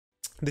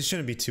This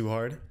shouldn't be too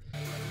hard.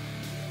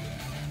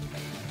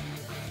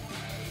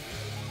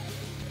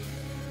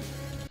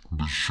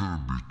 This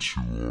shouldn't be too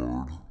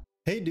hard.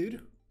 Hey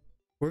dude,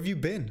 where have you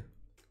been?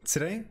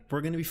 Today, we're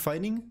going to be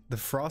fighting the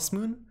Frost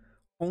Moon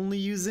only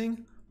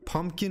using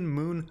Pumpkin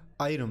Moon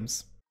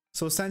items.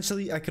 So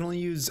essentially, I can only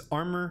use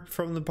armor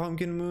from the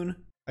Pumpkin Moon,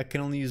 I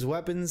can only use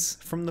weapons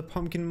from the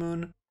Pumpkin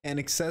Moon, and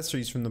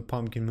accessories from the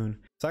Pumpkin Moon.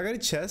 So I got a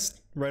chest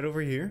right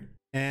over here,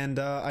 and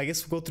I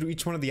guess we'll go through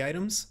each one of the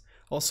items.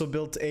 Also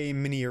built a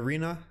mini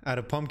arena out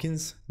of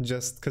pumpkins,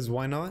 just because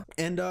why not?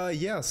 And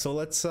yeah, so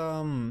let's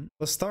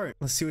start.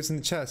 Let's see what's in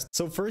the chest.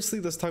 So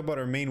firstly, let's talk about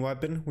our main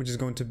weapon, which is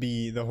going to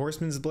be the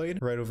Horseman's Blade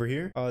right over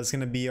here. It's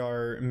going to be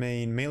our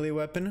main melee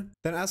weapon.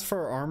 Then as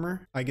for our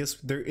armor, I guess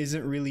there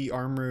isn't really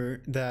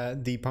armor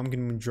that the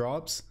Pumpkin Moon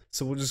drops.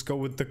 So we'll just go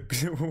with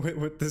the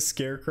with the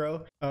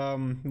Scarecrow.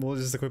 We'll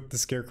just equip the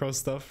Scarecrow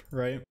stuff,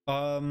 right?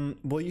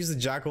 We'll use the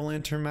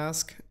Jack-o'-lantern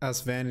mask as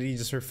vanity,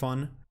 just for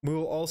fun. We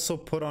will also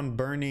put on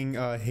burning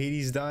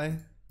Hades dye,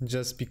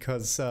 just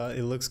because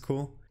it looks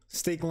cool.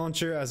 Stake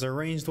launcher as our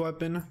ranged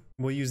weapon.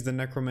 We'll use the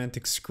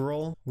necromantic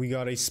scroll. We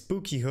got a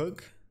spooky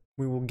hook.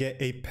 We will get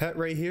a pet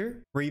right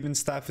here. Raven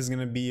staff is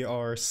gonna be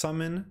our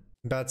summon.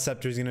 Bat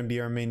scepter is gonna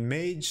be our main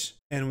mage,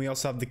 and we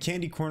also have the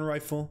candy corn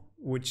rifle,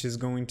 which is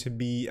going to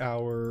be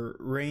our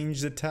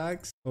ranged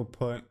attacks. We'll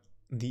put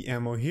the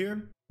ammo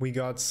here. We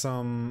got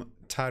some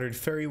tattered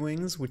fairy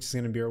wings, which is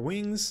going to be our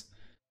wings.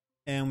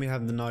 And we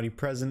have the naughty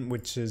present,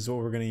 which is what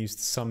we're going to use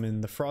to summon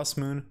the Frost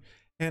Moon.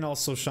 And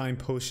also shine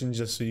potion,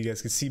 just so you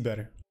guys can see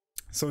better.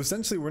 So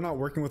essentially, we're not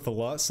working with a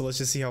lot, so let's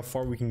just see how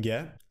far we can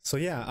get. So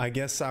yeah, I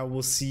guess I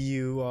will see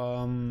you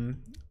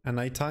at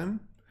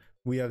nighttime.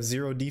 We have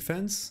 0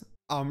 defense.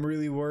 I'm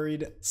really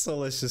worried, so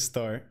let's just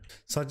start.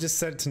 So I just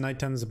said to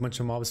nighttime there's a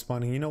bunch of mobs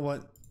spawning. You know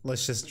what?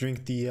 Let's just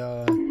drink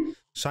the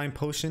shine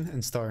potion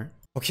and start.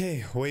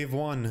 Okay, wave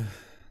 1.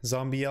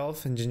 Zombie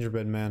elf and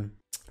gingerbread man.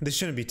 This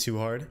shouldn't be too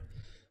hard.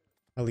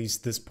 At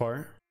least this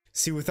part.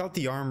 See, without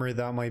the armor,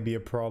 that might be a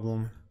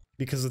problem.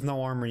 Because with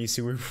no armor, you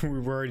see, we're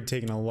already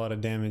taking a lot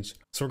of damage.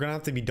 So we're gonna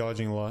have to be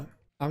dodging a lot.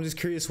 I'm just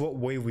curious what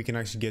wave we can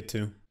actually get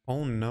to.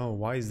 Oh no,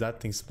 why is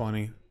that thing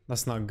spawning?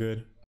 That's not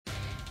good.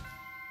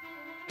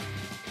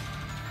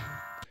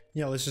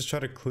 Yeah, let's just try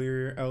to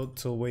clear out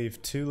till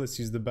wave 2. Let's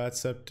use the bat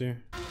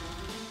scepter.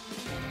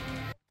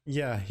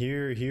 Yeah,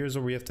 here's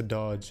where we have to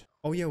dodge.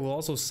 Oh yeah, we'll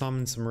also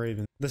summon some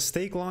ravens. The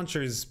stake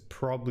launcher is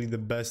probably the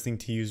best thing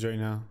to use right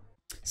now.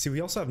 See,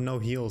 we also have no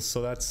heals,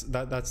 so that's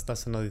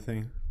another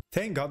thing.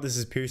 Thank God this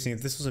is piercing.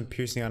 If this wasn't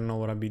piercing, I don't know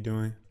what I'd be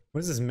doing.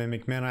 What is this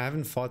mimic? Man, I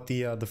haven't fought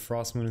the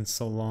Frost Moon in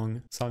so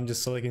long, so I'm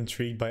just so like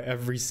intrigued by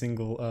every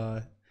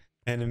single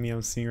enemy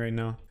I'm seeing right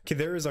now. Okay,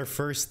 there is our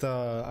first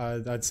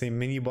I'd say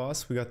mini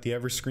boss. We got the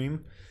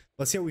Everscream.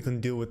 Let's see how we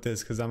can deal with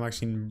this, because I'm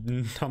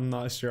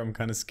not sure. I'm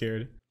kind of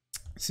scared.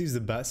 Let's use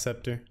the bat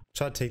scepter.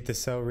 Try to take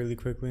this out really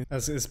quickly.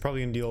 It's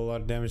probably gonna deal a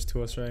lot of damage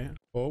to us, right?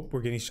 Oh,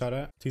 we're getting shot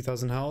at.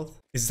 2000 health.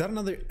 Is that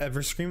another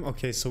Everscream?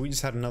 Okay, so we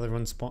just had another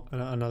one spawn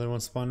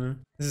in.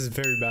 This is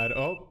very bad.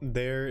 Oh,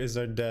 there is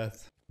our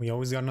death. We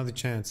always got another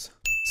chance.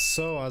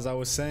 So as I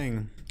was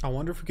saying, I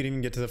wonder if we could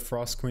even get to the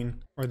Frost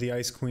Queen, or the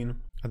Ice Queen,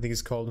 I think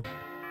it's called.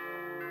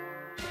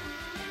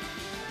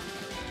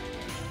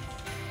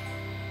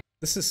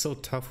 This is so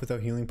tough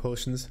without healing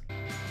potions.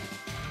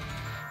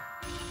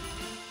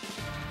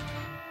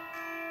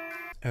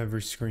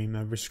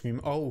 Everscream.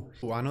 Oh,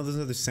 I know there's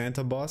another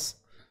Santa boss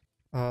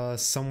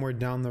somewhere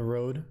down the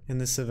road in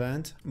this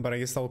event, but I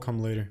guess that will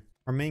come later.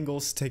 Our main goal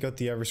is to take out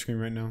the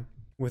Everscream right now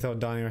without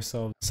dying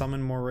ourselves.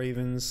 Summon more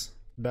ravens.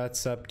 Bat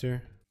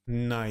scepter.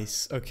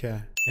 Nice.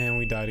 Okay, and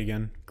we died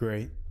again.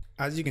 Great.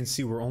 As you can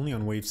see, we're only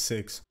on wave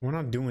 6. We're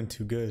not doing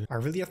too good. I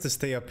really have to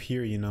stay up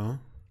here, you know?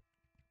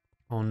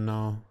 Oh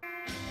no.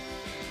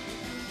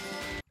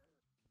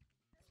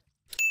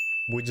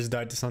 We just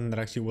died to something that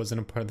actually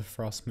wasn't a part of the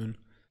Frost Moon.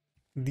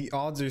 The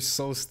odds are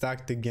so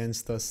stacked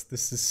against us.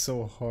 This is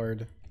so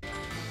hard.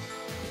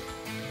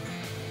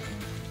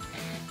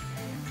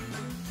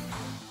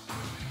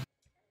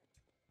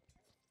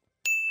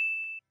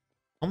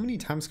 How many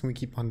times can we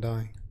keep on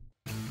dying?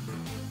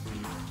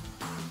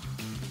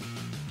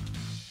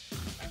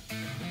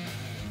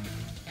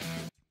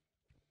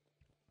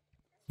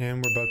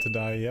 And we're about to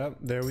die. Yep,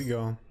 there we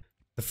go.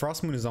 The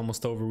Frost Moon is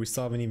almost over. We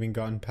still haven't even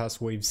gotten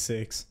past wave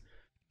 6.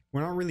 We're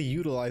not really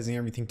utilizing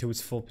everything to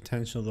its full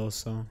potential though,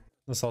 so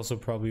that's also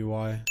probably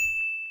why.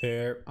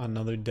 There,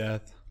 another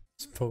death.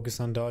 Let's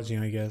focus on dodging,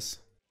 I guess.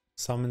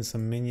 Summon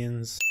some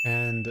minions,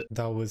 and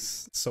that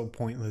was so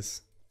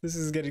pointless. This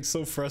is getting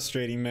so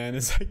frustrating, man.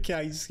 It's like, yeah,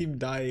 I just keep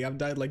dying. I've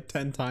died like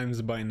 10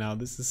 times by now.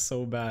 This is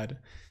so bad.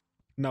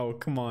 No,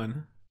 come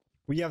on.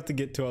 We have to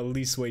get to at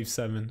least wave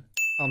 7.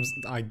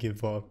 I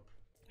give up.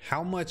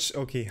 How much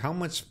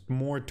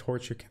more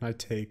torture can I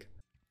take?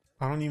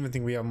 I don't even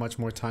think we have much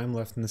more time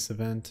left in this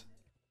event.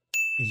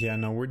 Yeah,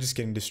 no, we're just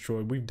getting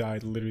destroyed. We've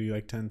died literally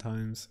like 10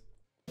 times.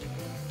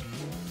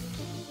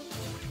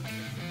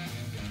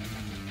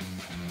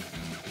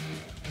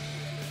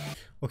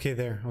 Okay,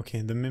 there.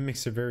 Okay, the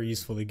mimics are very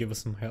useful. They give us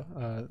some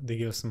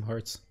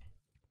hearts.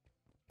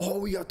 Oh,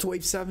 we got to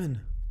wave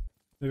 7.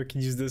 Maybe we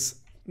can use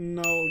this.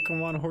 No,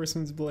 come on,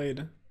 Horseman's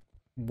Blade.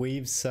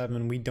 Wave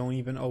 7, we don't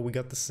even... Oh, we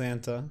got the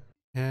Santa.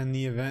 And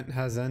the event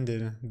has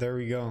ended. There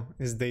we go.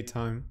 It's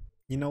daytime.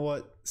 You know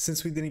what?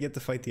 Since we didn't get to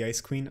fight the Ice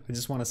Queen, I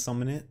just want to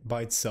summon it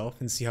by itself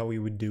and see how we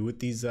would do with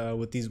these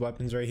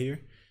weapons right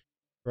here.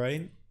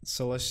 Right?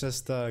 So let's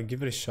just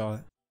give it a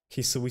shot.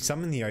 Okay, so we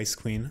summon the Ice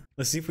Queen.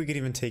 Let's see if we could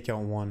even take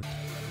out one.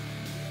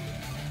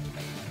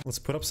 Let's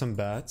put up some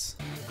bats.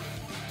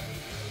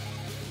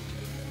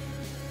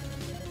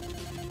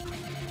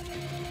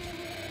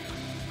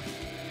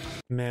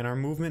 Man, our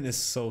movement is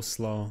so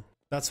slow.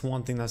 That's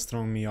one thing that's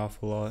throwing me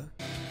off a lot.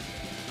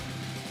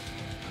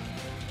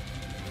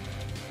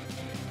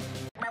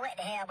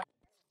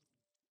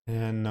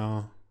 And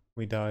no,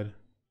 we died.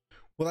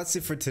 Well, that's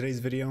it for today's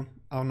video.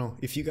 I don't know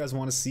if you guys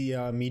want to see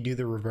me do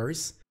the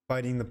reverse,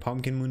 fighting the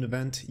Pumpkin Moon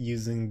event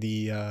using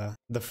the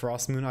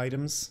Frost Moon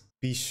items.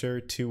 Be sure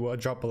to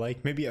drop a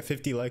like, maybe at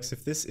 50 likes.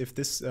 If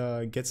this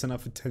gets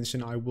enough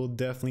attention, I will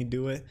definitely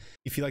do it.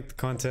 If you like the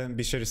content,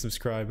 be sure to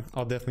subscribe.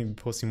 I'll definitely be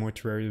posting more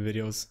Terraria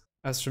videos.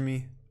 As for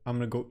me, I'm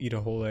gonna go eat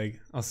a whole egg.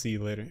 I'll see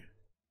you later.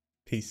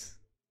 Peace.